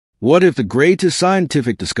What if the greatest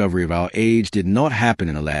scientific discovery of our age did not happen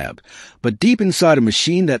in a lab, but deep inside a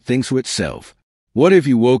machine that thinks for itself? What if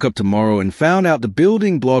you woke up tomorrow and found out the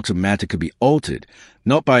building blocks of matter could be altered,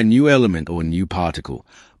 not by a new element or a new particle,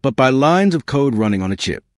 but by lines of code running on a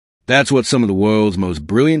chip? That's what some of the world's most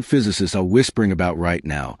brilliant physicists are whispering about right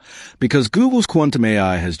now, because Google's quantum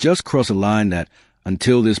AI has just crossed a line that,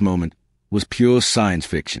 until this moment, was pure science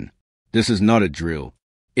fiction. This is not a drill.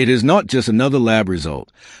 It is not just another lab result,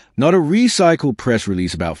 not a recycled press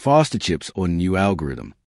release about faster chips or new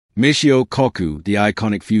algorithm. Michio Kaku, the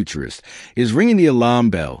iconic futurist, is ringing the alarm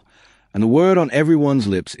bell, and the word on everyone's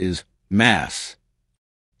lips is mass.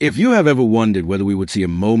 If you have ever wondered whether we would see a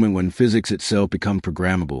moment when physics itself becomes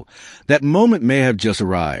programmable, that moment may have just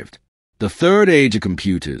arrived. The third age of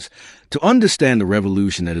computers. To understand the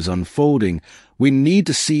revolution that is unfolding, we need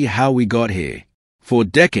to see how we got here. For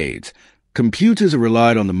decades, computers have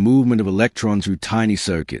relied on the movement of electrons through tiny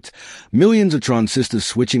circuits, millions of transistors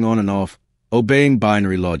switching on and off, obeying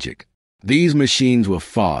binary logic. These machines were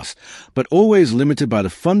fast, but always limited by the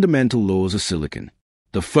fundamental laws of silicon.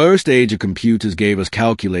 The first age of computers gave us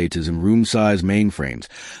calculators and room-sized mainframes.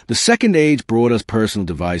 The second age brought us personal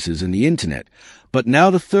devices and the internet. But now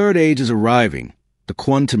the third age is arriving, the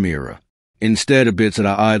quantum era. Instead of bits that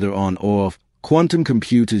are either on or off, quantum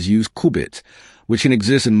computers use qubits, which can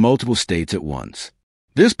exist in multiple states at once.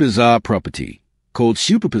 This bizarre property, called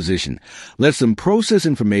superposition, lets them process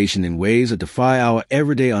information in ways that defy our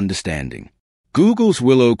everyday understanding. Google's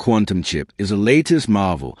Willow quantum chip is the latest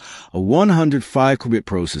marvel, a 105-qubit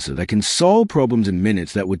processor that can solve problems in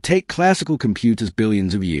minutes that would take classical computers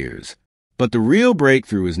billions of years. But the real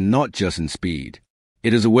breakthrough is not just in speed.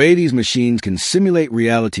 It is the way these machines can simulate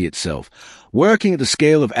reality itself, working at the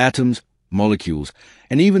scale of atoms, molecules,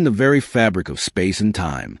 and even the very fabric of space and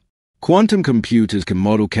time. Quantum computers can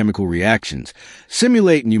model chemical reactions,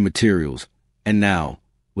 simulate new materials, and now,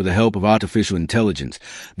 with the help of artificial intelligence,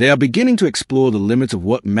 they are beginning to explore the limits of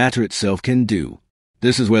what matter itself can do.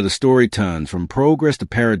 This is where the story turns from progress to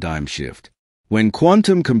paradigm shift. When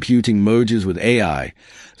quantum computing merges with AI,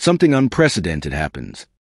 something unprecedented happens.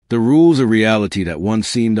 The rules of reality that once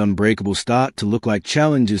seemed unbreakable start to look like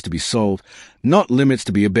challenges to be solved, not limits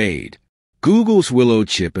to be obeyed. Google's Willow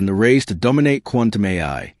chip and the race to dominate quantum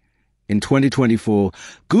AI. In 2024,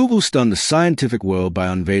 Google stunned the scientific world by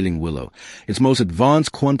unveiling Willow, its most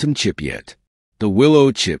advanced quantum chip yet. The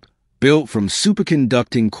Willow chip, built from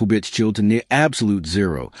superconducting qubits chilled to near absolute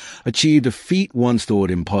zero, achieved a feat once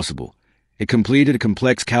thought impossible. It completed a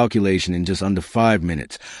complex calculation in just under 5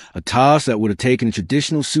 minutes, a task that would have taken a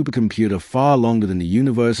traditional supercomputer far longer than the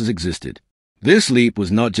universe has existed. This leap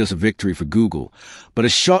was not just a victory for Google, but a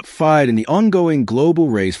shot fired in the ongoing global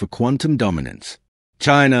race for quantum dominance.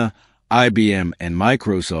 China, IBM, and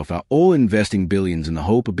Microsoft are all investing billions in the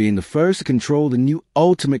hope of being the first to control the new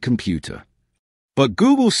ultimate computer. But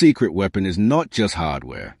Google's secret weapon is not just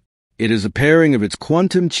hardware. It is a pairing of its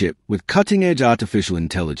quantum chip with cutting-edge artificial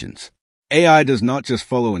intelligence. AI does not just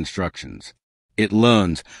follow instructions. It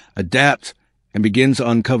learns, adapts, and begins to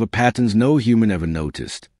uncover patterns no human ever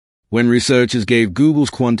noticed. When researchers gave Google's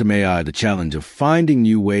quantum AI the challenge of finding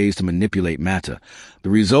new ways to manipulate matter, the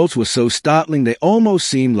results were so startling they almost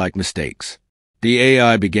seemed like mistakes. The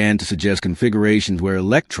AI began to suggest configurations where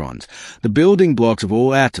electrons, the building blocks of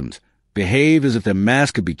all atoms, behave as if their mass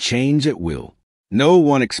could be changed at will. No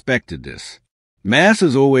one expected this. Mass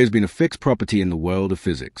has always been a fixed property in the world of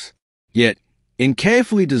physics. Yet, in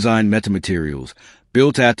carefully designed metamaterials,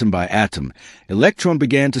 built atom by atom, electrons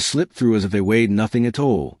began to slip through as if they weighed nothing at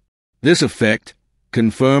all. This effect,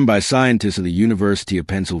 confirmed by scientists at the University of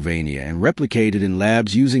Pennsylvania and replicated in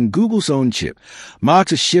labs using Google's own chip,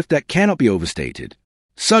 marks a shift that cannot be overstated.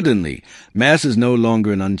 Suddenly, mass is no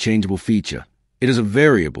longer an unchangeable feature. It is a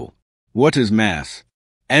variable. What is mass?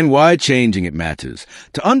 And why changing it matters.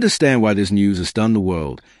 To understand why this news has stunned the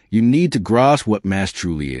world, you need to grasp what mass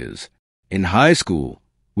truly is. In high school,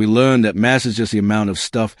 we learned that mass is just the amount of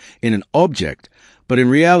stuff in an object, but in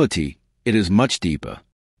reality, it is much deeper.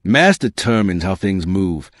 Mass determines how things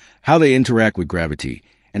move, how they interact with gravity,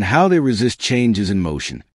 and how they resist changes in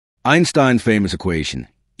motion. Einstein's famous equation,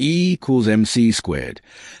 E equals mc squared,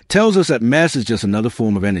 tells us that mass is just another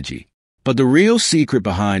form of energy. But the real secret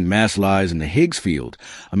behind mass lies in the Higgs field,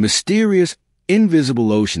 a mysterious,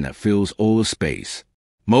 invisible ocean that fills all of space.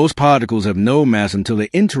 Most particles have no mass until they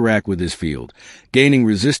interact with this field, gaining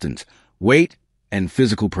resistance, weight, and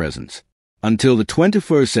physical presence. Until the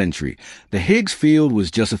 21st century, the Higgs field was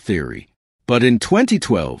just a theory. But in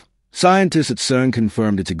 2012, scientists at CERN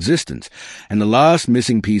confirmed its existence, and the last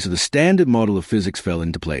missing piece of the standard model of physics fell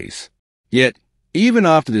into place. Yet, Even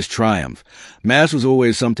after this triumph, mass was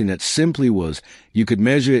always something that simply was. You could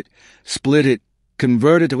measure it, split it,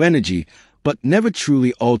 convert it to energy, but never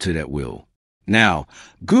truly altered at will. Now,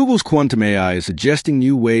 Google's quantum AI is suggesting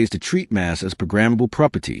new ways to treat mass as programmable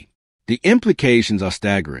property. The implications are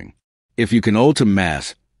staggering. If you can alter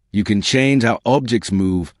mass, you can change how objects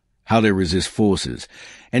move, how they resist forces,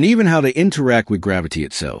 and even how they interact with gravity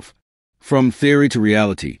itself. From theory to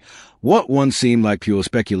reality, what once seemed like pure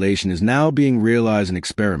speculation is now being realized in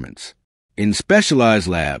experiments. In specialized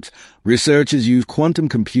labs, researchers use quantum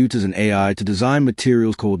computers and AI to design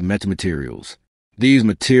materials called metamaterials. These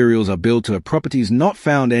materials are built to have properties not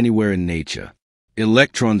found anywhere in nature.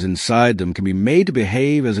 Electrons inside them can be made to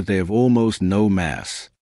behave as if they have almost no mass.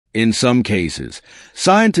 In some cases,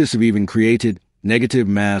 scientists have even created negative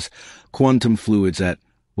mass quantum fluids that,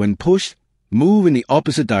 when pushed, move in the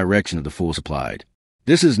opposite direction of the force applied.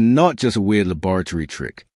 This is not just a weird laboratory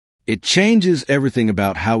trick. It changes everything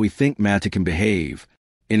about how we think matter can behave.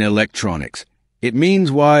 In electronics, it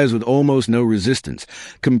means wires with almost no resistance,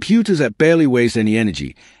 computers that barely waste any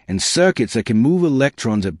energy, and circuits that can move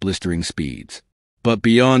electrons at blistering speeds. But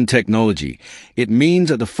beyond technology, it means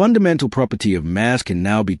that the fundamental property of mass can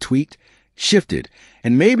now be tweaked, shifted,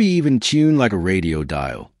 and maybe even tuned like a radio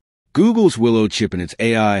dial. Google's Willow chip and its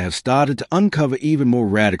AI have started to uncover even more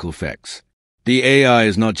radical effects. The AI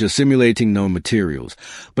is not just simulating known materials,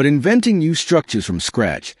 but inventing new structures from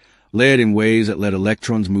scratch, layered in ways that let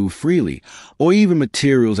electrons move freely, or even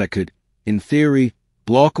materials that could, in theory,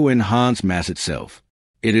 block or enhance mass itself.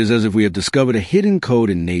 It is as if we have discovered a hidden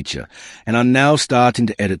code in nature and are now starting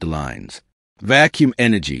to edit the lines. Vacuum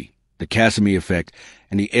energy, the Casimir effect,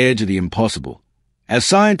 and the edge of the impossible. As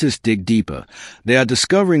scientists dig deeper, they are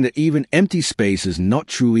discovering that even empty space is not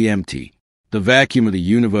truly empty. The vacuum of the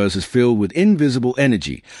universe is filled with invisible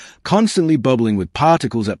energy, constantly bubbling with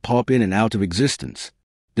particles that pop in and out of existence.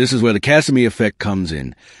 This is where the Casimir effect comes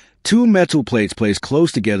in. Two metal plates placed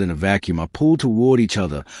close together in a vacuum are pulled toward each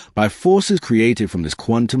other by forces created from this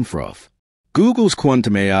quantum froth. Google's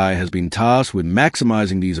quantum AI has been tasked with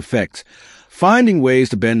maximizing these effects, finding ways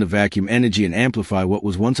to bend the vacuum energy and amplify what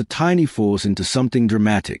was once a tiny force into something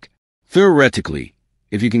dramatic. Theoretically,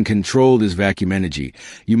 if you can control this vacuum energy,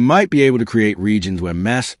 you might be able to create regions where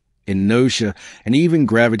mass, inertia, and even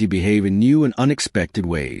gravity behave in new and unexpected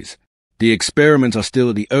ways. The experiments are still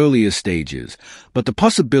at the earliest stages, but the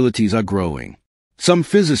possibilities are growing. Some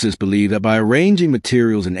physicists believe that by arranging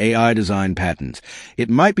materials in AI design patterns, it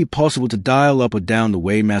might be possible to dial up or down the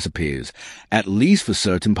way mass appears, at least for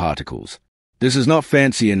certain particles. This is not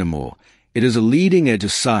fancy anymore. It is a leading edge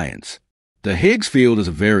of science. The Higgs field is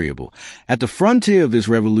a variable. At the frontier of this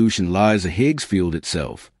revolution lies the Higgs field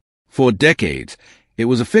itself. For decades, it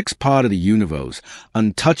was a fixed part of the universe,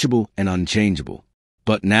 untouchable and unchangeable.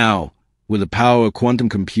 But now, with the power of quantum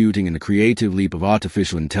computing and the creative leap of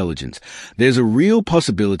artificial intelligence, there's a real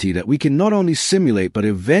possibility that we can not only simulate but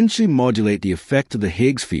eventually modulate the effect of the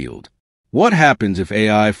Higgs field. What happens if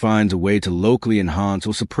AI finds a way to locally enhance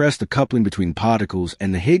or suppress the coupling between particles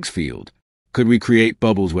and the Higgs field? Could we create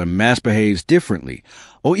bubbles where mass behaves differently,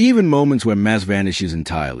 or even moments where mass vanishes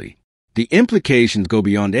entirely? The implications go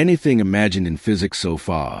beyond anything imagined in physics so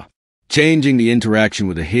far. Changing the interaction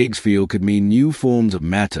with the Higgs field could mean new forms of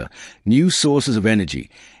matter, new sources of energy,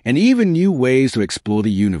 and even new ways to explore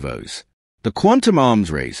the universe. The quantum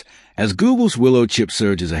arms race. As Google's Willow chip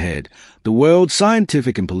surges ahead, the world's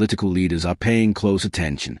scientific and political leaders are paying close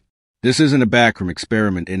attention. This isn't a backroom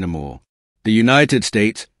experiment anymore. The United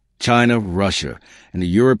States, China, Russia, and the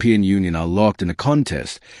European Union are locked in a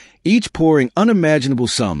contest, each pouring unimaginable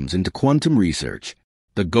sums into quantum research.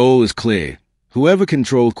 The goal is clear. Whoever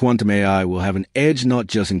controls quantum AI will have an edge not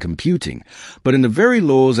just in computing, but in the very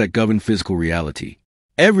laws that govern physical reality.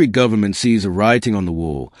 Every government sees the writing on the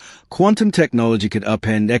wall. Quantum technology could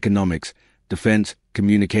upend economics, defense,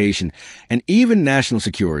 communication, and even national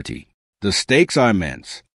security. The stakes are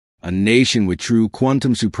immense. A nation with true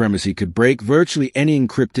quantum supremacy could break virtually any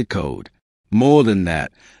encrypted code. More than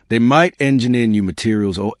that, they might engineer new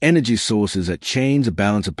materials or energy sources that change the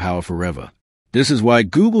balance of power forever. This is why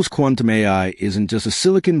Google's quantum AI isn't just a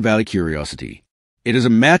Silicon Valley curiosity. It is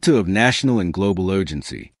a matter of national and global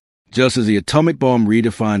urgency. Just as the atomic bomb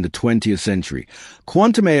redefined the 20th century,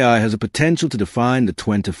 quantum AI has a potential to define the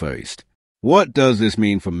 21st. What does this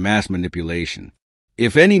mean for mass manipulation?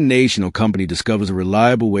 If any nation or company discovers a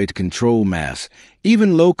reliable way to control mass,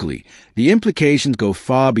 even locally, the implications go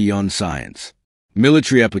far beyond science.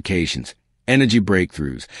 Military applications, energy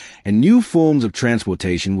breakthroughs, and new forms of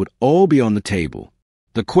transportation would all be on the table.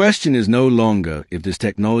 The question is no longer if this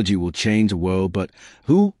technology will change the world, but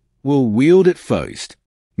who will wield it first.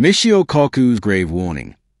 Michio Kaku's grave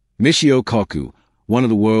warning. Michio Kaku, one of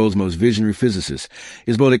the world's most visionary physicists,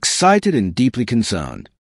 is both excited and deeply concerned.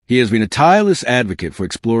 He has been a tireless advocate for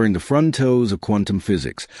exploring the frontiers of quantum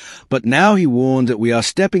physics, but now he warns that we are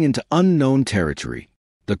stepping into unknown territory.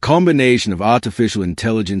 The combination of artificial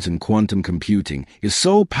intelligence and quantum computing is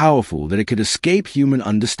so powerful that it could escape human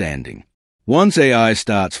understanding. Once AI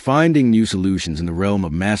starts finding new solutions in the realm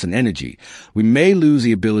of mass and energy, we may lose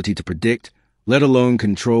the ability to predict, let alone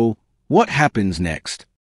control, what happens next.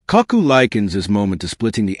 Kaku likens this moment to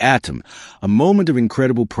splitting the atom, a moment of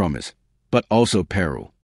incredible promise, but also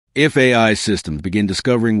peril. If AI systems begin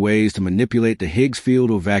discovering ways to manipulate the Higgs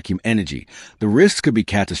field or vacuum energy, the risks could be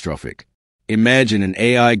catastrophic. Imagine an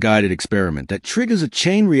AI-guided experiment that triggers a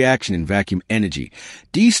chain reaction in vacuum energy,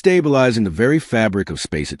 destabilizing the very fabric of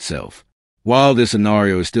space itself. While this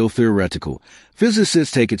scenario is still theoretical,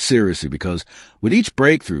 physicists take it seriously because, with each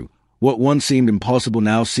breakthrough, what once seemed impossible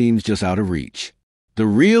now seems just out of reach. The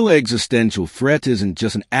real existential threat isn't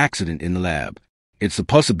just an accident in the lab. It's the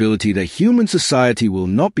possibility that human society will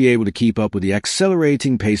not be able to keep up with the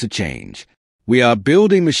accelerating pace of change. We are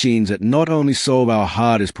building machines that not only solve our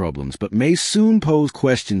hardest problems, but may soon pose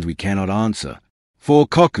questions we cannot answer. For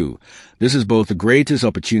Kaku, this is both the greatest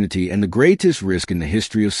opportunity and the greatest risk in the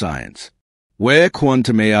history of science. Where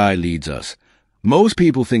quantum AI leads us. Most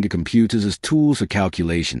people think of computers as tools for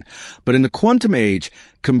calculation, but in the quantum age,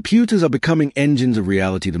 computers are becoming engines of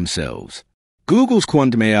reality themselves. Google's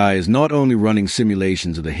quantum AI is not only running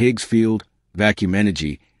simulations of the Higgs field, vacuum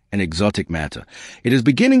energy, and exotic matter. It is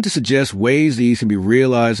beginning to suggest ways these can be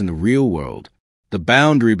realized in the real world. The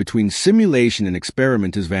boundary between simulation and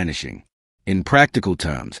experiment is vanishing. In practical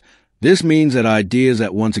terms, this means that ideas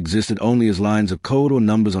that once existed only as lines of code or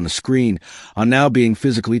numbers on a screen are now being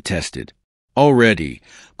physically tested. Already,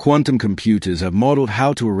 quantum computers have modeled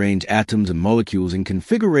how to arrange atoms and molecules in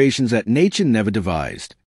configurations that nature never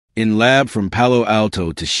devised. In labs from Palo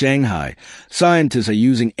Alto to Shanghai, scientists are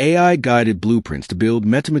using AI-guided blueprints to build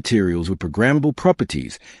metamaterials with programmable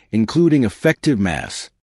properties, including effective mass.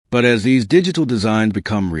 But as these digital designs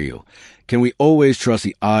become real, can we always trust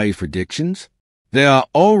the AI's predictions? There are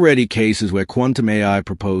already cases where quantum AI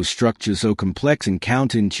proposed structures so complex and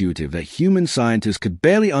counterintuitive that human scientists could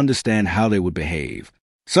barely understand how they would behave.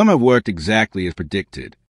 Some have worked exactly as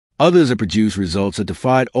predicted. Others have produced results that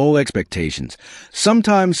defied all expectations,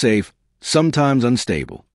 sometimes safe, sometimes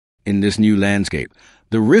unstable. In this new landscape,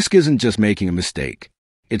 the risk isn't just making a mistake.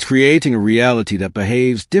 It's creating a reality that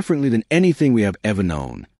behaves differently than anything we have ever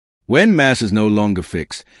known. When mass is no longer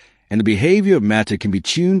fixed, and the behavior of matter can be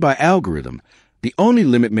tuned by algorithm, the only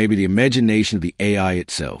limit may be the imagination of the AI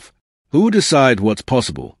itself. Who decides what's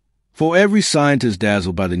possible? For every scientist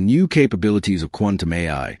dazzled by the new capabilities of quantum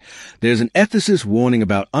AI, there's an ethicist warning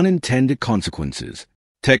about unintended consequences.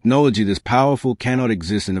 Technology this powerful cannot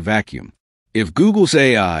exist in a vacuum. If Google's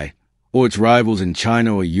AI, or its rivals in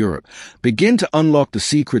China or Europe, begin to unlock the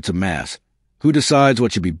secrets of mass, who decides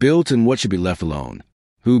what should be built and what should be left alone?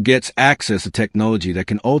 Who gets access to technology that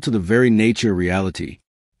can alter the very nature of reality?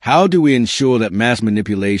 How do we ensure that mass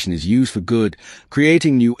manipulation is used for good,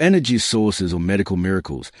 creating new energy sources or medical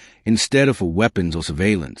miracles, instead of for weapons or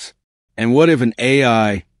surveillance? And what if an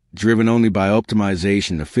AI, driven only by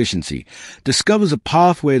optimization and efficiency, discovers a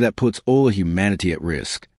pathway that puts all of humanity at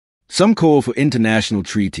risk? Some call for international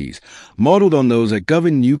treaties, modeled on those that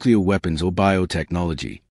govern nuclear weapons or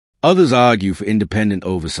biotechnology. Others argue for independent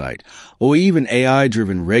oversight, or even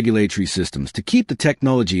AI-driven regulatory systems to keep the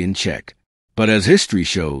technology in check. But as history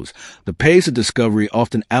shows, the pace of discovery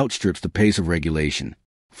often outstrips the pace of regulation.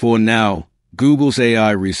 For now, Google's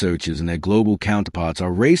AI researchers and their global counterparts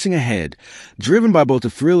are racing ahead, driven by both the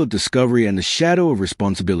thrill of discovery and the shadow of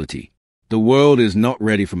responsibility. The world is not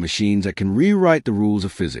ready for machines that can rewrite the rules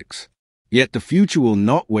of physics. Yet the future will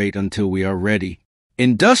not wait until we are ready.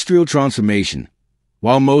 Industrial transformation.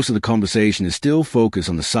 While most of the conversation is still focused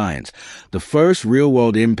on the science, the first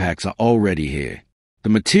real-world impacts are already here. The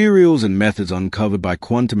materials and methods uncovered by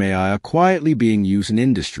quantum AI are quietly being used in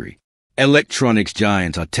industry. Electronics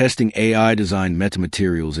giants are testing AI-designed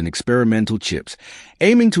metamaterials in experimental chips,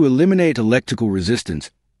 aiming to eliminate electrical resistance,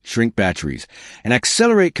 shrink batteries, and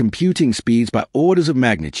accelerate computing speeds by orders of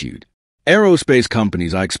magnitude. Aerospace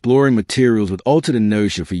companies are exploring materials with altered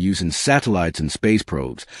inertia for use in satellites and space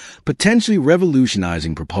probes, potentially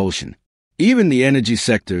revolutionizing propulsion. Even the energy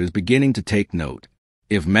sector is beginning to take note.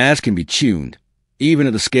 If mass can be tuned, even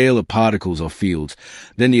at the scale of particles or fields,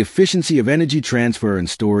 then the efficiency of energy transfer and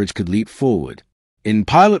storage could leap forward. In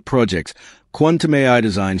pilot projects, quantum AI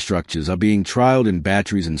design structures are being trialed in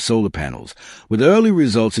batteries and solar panels, with early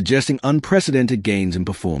results suggesting unprecedented gains in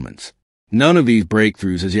performance. None of these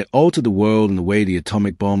breakthroughs has yet altered the world in the way the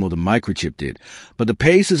atomic bomb or the microchip did, but the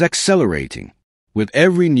pace is accelerating. With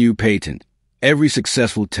every new patent, every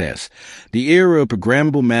successful test, the era of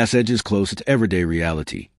programmable mass edges closer to everyday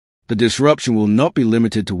reality. The disruption will not be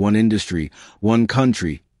limited to one industry, one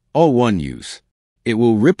country, or one use. It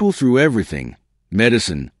will ripple through everything: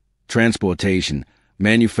 medicine, transportation,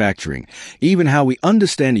 manufacturing, even how we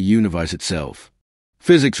understand the universe itself.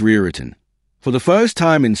 Physics rewritten. For the first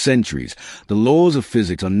time in centuries, the laws of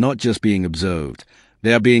physics are not just being observed,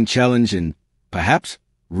 they are being challenged and, perhaps,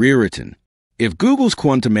 rewritten. If Google's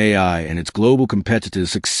quantum AI and its global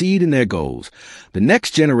competitors succeed in their goals, the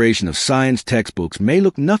next generation of science textbooks may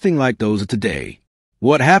look nothing like those of today.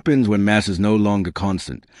 What happens when mass is no longer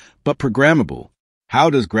constant, but programmable?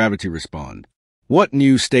 How does gravity respond? What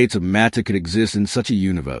new states of matter could exist in such a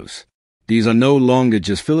universe? These are no longer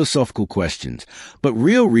just philosophical questions, but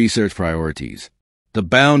real research priorities. The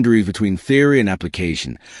boundaries between theory and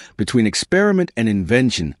application, between experiment and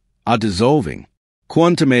invention, are dissolving.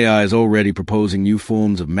 Quantum AI is already proposing new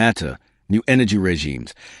forms of matter, new energy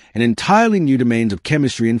regimes, and entirely new domains of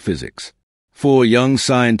chemistry and physics. For young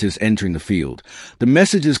scientists entering the field, the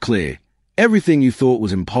message is clear: everything you thought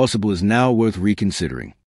was impossible is now worth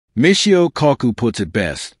reconsidering. Michio Kaku puts it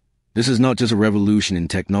best: this is not just a revolution in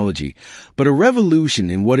technology, but a revolution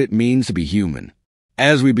in what it means to be human.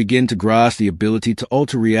 As we begin to grasp the ability to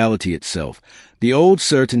alter reality itself, the old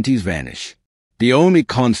certainties vanish. The only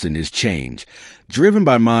constant is change, driven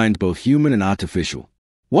by minds both human and artificial.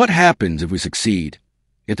 What happens if we succeed?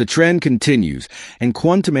 If the trend continues and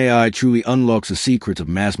quantum AI truly unlocks the secrets of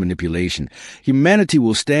mass manipulation, humanity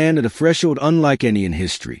will stand at a threshold unlike any in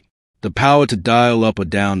history. The power to dial up or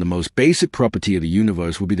down the most basic property of the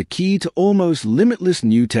universe will be the key to almost limitless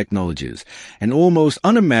new technologies and almost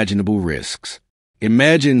unimaginable risks.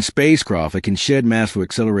 Imagine spacecraft that can shed mass for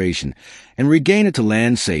acceleration and regain it to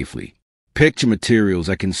land safely. Picture materials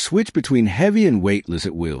that can switch between heavy and weightless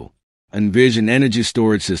at will. Envision energy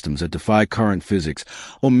storage systems that defy current physics,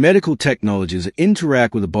 or medical technologies that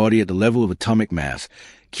interact with the body at the level of atomic mass,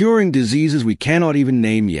 curing diseases we cannot even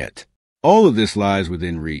name yet. All of this lies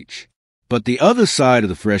within reach. But the other side of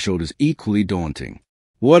the threshold is equally daunting.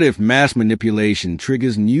 What if mass manipulation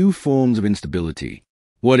triggers new forms of instability?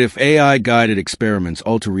 What if AI-guided experiments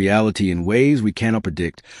alter reality in ways we cannot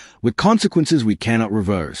predict, with consequences we cannot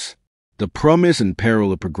reverse? The promise and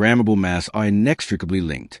peril of programmable mass are inextricably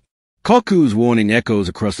linked. Kaku's warning echoes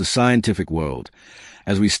across the scientific world.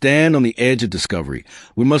 As we stand on the edge of discovery,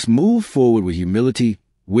 we must move forward with humility,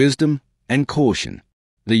 wisdom, and caution.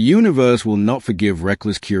 The universe will not forgive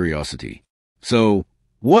reckless curiosity. So,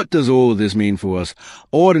 what does all of this mean for us,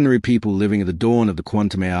 ordinary people living at the dawn of the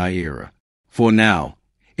quantum AI era? For now,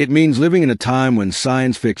 it means living in a time when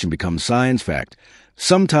science fiction becomes science fact,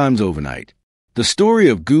 sometimes overnight. The story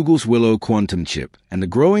of Google's Willow quantum chip and the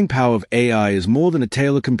growing power of AI is more than a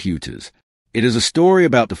tale of computers. It is a story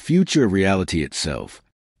about the future of reality itself.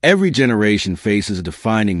 Every generation faces a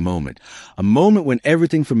defining moment, a moment when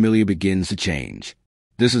everything familiar begins to change.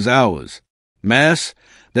 This is ours. Mass,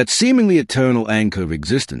 that seemingly eternal anchor of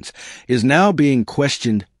existence, is now being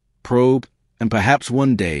questioned, probed, and perhaps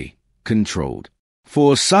one day, controlled.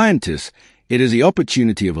 For scientists, it is the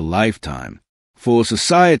opportunity of a lifetime. For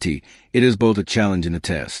society, it is both a challenge and a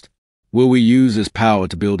test. Will we use this power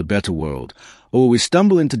to build a better world, or will we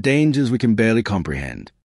stumble into dangers we can barely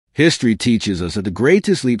comprehend? History teaches us that the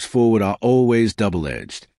greatest leaps forward are always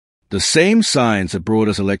double-edged. The same science that brought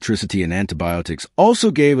us electricity and antibiotics also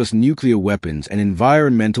gave us nuclear weapons and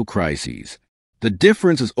environmental crises. The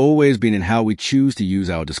difference has always been in how we choose to use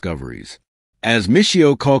our discoveries. As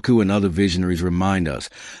Michio Kaku and other visionaries remind us,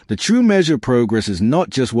 the true measure of progress is not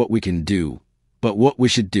just what we can do, but what we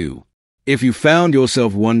should do. If you found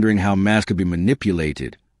yourself wondering how mass could be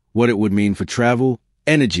manipulated, what it would mean for travel,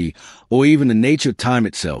 energy, or even the nature of time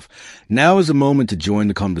itself, now is the moment to join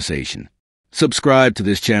the conversation. Subscribe to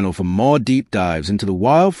this channel for more deep dives into the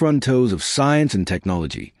wild frontiers of science and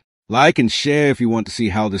technology. Like and share if you want to see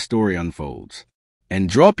how the story unfolds. And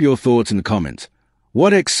drop your thoughts in the comments.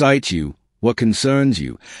 What excites you, what concerns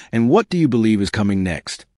you, and what do you believe is coming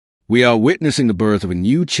next? We are witnessing the birth of a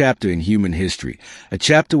new chapter in human history, a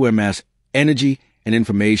chapter where mass, energy, and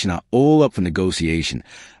information are all up for negotiation,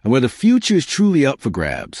 and where the future is truly up for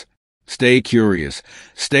grabs. Stay curious,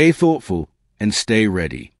 stay thoughtful, and stay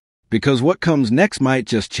ready, because what comes next might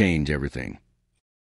just change everything.